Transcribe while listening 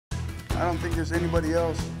I don't think there's anybody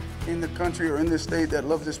else in the country or in this state that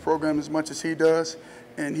loves this program as much as he does.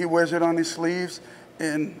 And he wears it on his sleeves,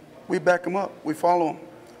 and we back him up. We follow him.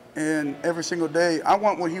 And every single day, I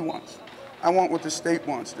want what he wants. I want what the state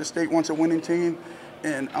wants. The state wants a winning team,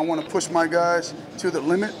 and I want to push my guys to the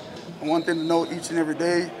limit. I want them to know each and every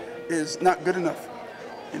day is not good enough.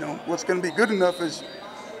 You know, what's going to be good enough is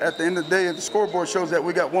at the end of the day, if the scoreboard shows that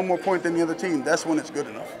we got one more point than the other team, that's when it's good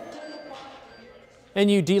enough.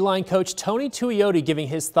 NU D-line coach Tony Tuioti giving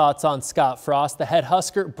his thoughts on Scott Frost. The head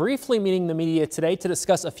Husker briefly meeting the media today to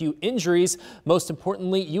discuss a few injuries. Most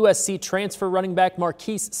importantly, USC transfer running back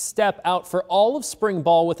Markese Stepp out for all of spring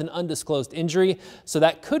ball with an undisclosed injury. So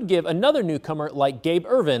that could give another newcomer like Gabe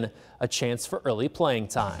Ervin a chance for early playing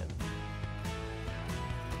time.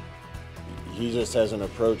 He just has an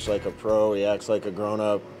approach like a pro. He acts like a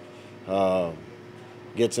grown-up.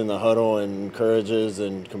 Gets in the huddle and encourages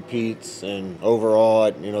and competes, and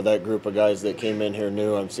overall, you know, that group of guys that came in here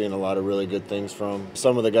new, I'm seeing a lot of really good things from.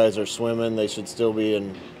 Some of the guys are swimming. They should still be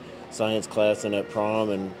in science class and at prom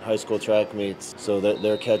and high school track meets, so that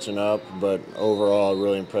they're catching up, but overall,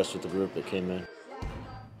 really impressed with the group that came in.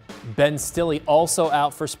 Ben Stille also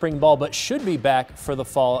out for spring ball, but should be back for the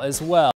fall as well.